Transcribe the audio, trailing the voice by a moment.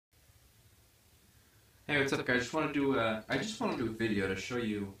Hey, what's up, guys? I just want to do a video to show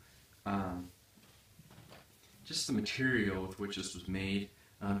you um, just the material with which this was made,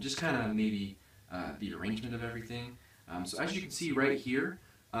 just kind of maybe the arrangement of everything. So as you can see right here,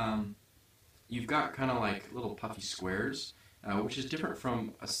 um, you've got kind of like little puffy squares, which is different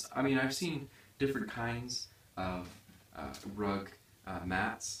from, I mean, I've seen different kinds of rug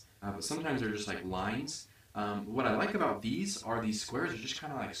mats, but sometimes they're just like lines. What I like about these are these squares are just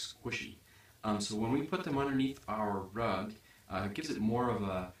kind of like squishy. So when we put them underneath our rug, it gives it more of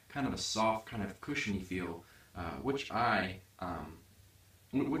a kind of a soft, kind of cushiony feel, which we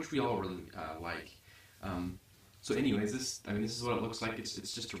all really like. Um, so, anyways, this is what it looks like. It's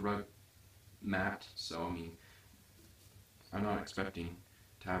just a rug mat. So, I mean, I'm not expecting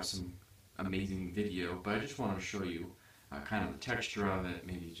to have some amazing video, but I just wanted to show you kind of the texture of it,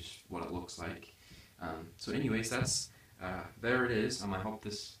 maybe just what it looks like. So, anyways, that's there it is. I hope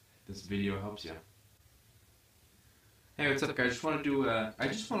this video helps you. Hey, what's up, guys? I just want to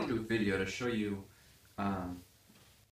do a video to show you